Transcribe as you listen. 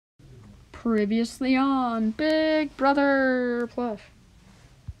Previously on Big Brother Plush.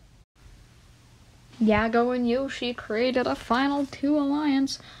 Yago and Yoshi created a final two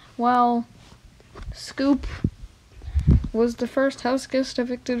alliance, while Scoop was the first house guest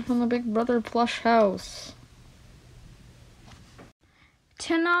evicted from the Big Brother Plush house.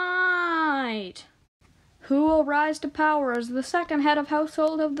 Tonight, who will rise to power as the second head of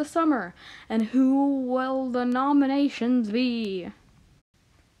household of the summer, and who will the nominations be?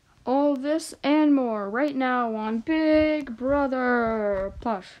 All this and more right now on Big Brother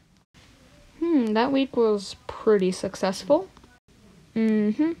Plush. That week was pretty successful.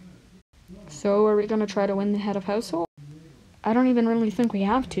 So are we gonna try to win the head of household? I don't even really think we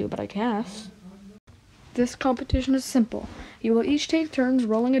have to, but I guess. This competition is simple. You will each take turns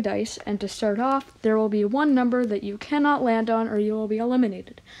rolling a dice, and to start off, there will be one number that you cannot land on or you will be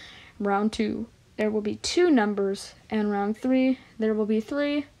eliminated. Round 2, there will be 2 numbers, and round 3, there will be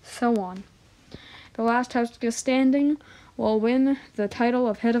 3, so on. The last house guest standing will win the title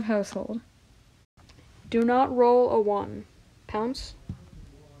of head of household. Do not roll a 1. Pounce.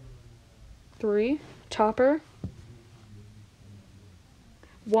 3. Topper.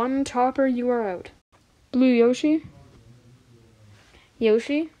 1 topper, you are out. Blue Yoshi.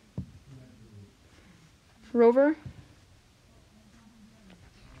 Yoshi. Rover.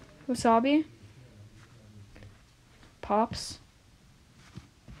 Wasabi. Pops.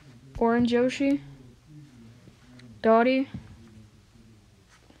 Orange Yoshi. Dottie.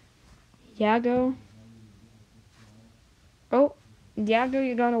 Yago. Oh, Yago,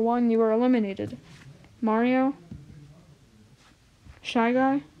 you got a 1, you were eliminated. Mario. Shy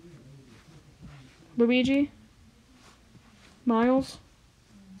Guy. Luigi. Miles.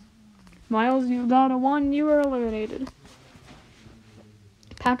 Miles, you got a 1, you were eliminated.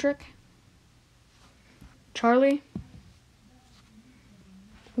 Patrick. Charlie.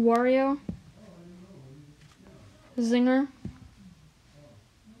 Wario. Zinger.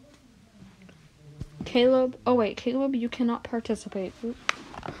 Caleb. Oh wait, Caleb, you cannot participate.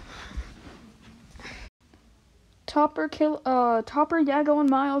 Topper, Yago, and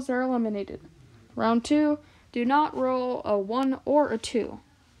Miles are eliminated. Round 2, do not roll a 1 or a 2.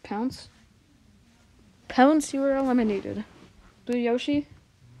 Pounce. Pounce, you are eliminated. Blue Yoshi.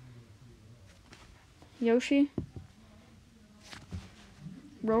 Yoshi.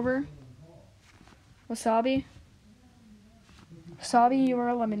 Rover. Wasabi. Wasabi, you are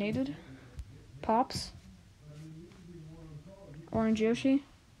eliminated. Pops. Orange Yoshi.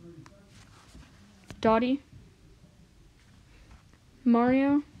 Dottie.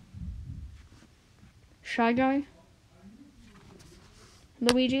 Mario. Shy Guy.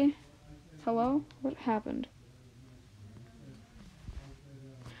 Luigi. Hello? What happened?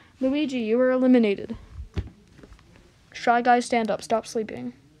 Luigi, you were eliminated. Shy Guy, stand up. Stop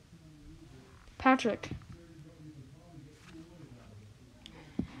sleeping. Patrick.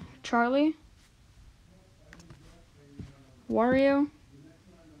 Charlie. Wario.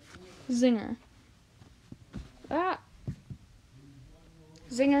 Zinger.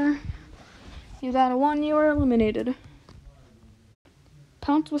 Zinger. You got a 1, you are eliminated.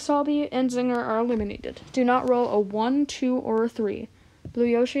 Pounce, Wasabi, and Zinger are eliminated. Do not roll a 1, 2, or a 3. Blue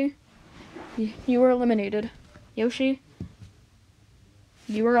Yoshi. You are eliminated. Yoshi.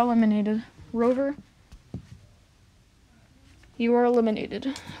 You are eliminated. Rover. You are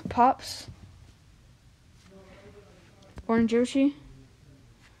eliminated. Pops. Orange Yoshi.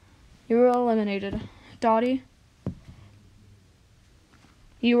 You were eliminated. Dottie.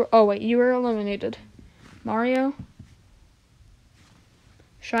 You were eliminated. Mario.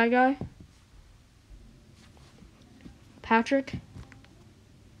 Shy Guy. Patrick.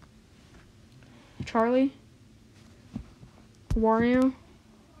 Charlie. Wario.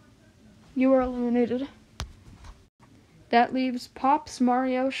 You were eliminated. That leaves Pops,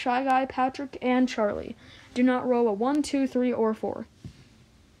 Mario, Shy Guy, Patrick, and Charlie. Do not roll a 1, 2, 3, or 4.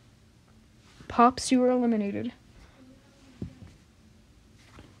 Pops, you were eliminated.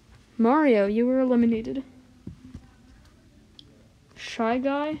 Mario, you were eliminated. Shy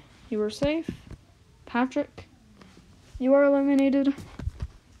Guy, you were safe. Patrick, you are eliminated.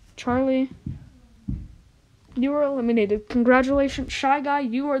 Charlie, you were eliminated. Congratulations, Shy Guy,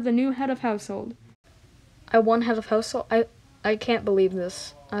 you are the new head of household. I won head of household. I can't believe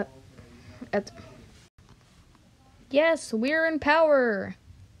this. Yes, we're in power.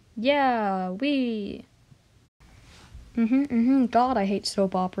 Yeah, we. God, I hate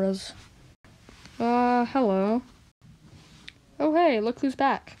soap operas. Hello. Oh, hey, look who's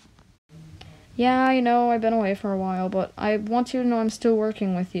back. Yeah, I know, I've been away for a while, but I want you to know I'm still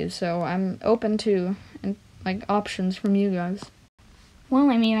working with you, so I'm open to, options from you guys. Well,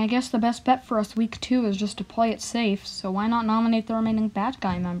 I mean, I guess the best bet for us week 2 is just to play it safe, so why not nominate the remaining bad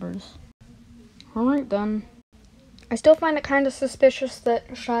guy members? Alright then. I still find it kind of suspicious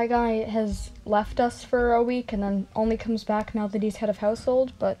that Shy Guy has left us for a week and then only comes back now that he's head of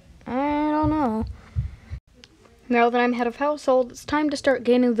household, but I don't know. Now that I'm head of household, it's time to start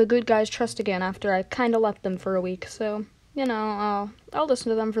gaining the good guys' trust again after I kind of left them for a week, so, you know, I'll listen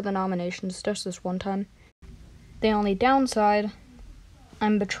to them for the nominations just this one time. The only downside,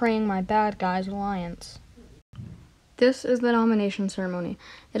 I'm betraying my bad guys' alliance. This is the nomination ceremony.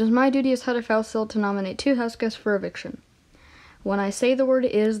 It is my duty as head of household to nominate 2 house guests for eviction. When I say the word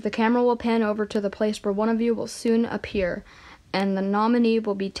is, the camera will pan over to the place where one of you will soon appear, and the nominee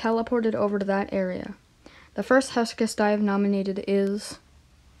will be teleported over to that area. The first house guest I have nominated is...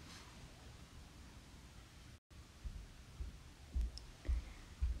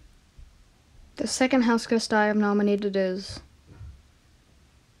 The second house guest I have nominated is...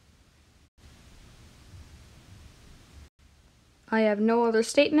 I have no other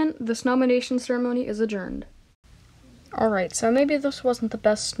statement. This nomination ceremony is adjourned. Alright, so maybe this wasn't the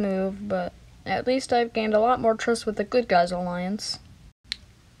best move, but at least I've gained a lot more trust with the Good Guys Alliance.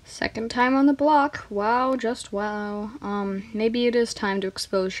 Second time on the block. Wow, just wow. Maybe it is time to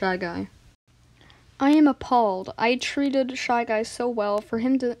expose Shy Guy. I am appalled. I treated Shy Guy so well for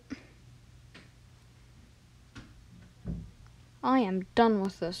him to... I am done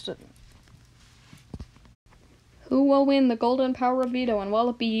with this. Who will win the golden power of veto, and will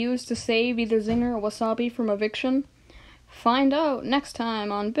it be used to save either Zinger or Wasabi from eviction? Find out next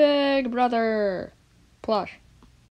time on Big Brother Plush.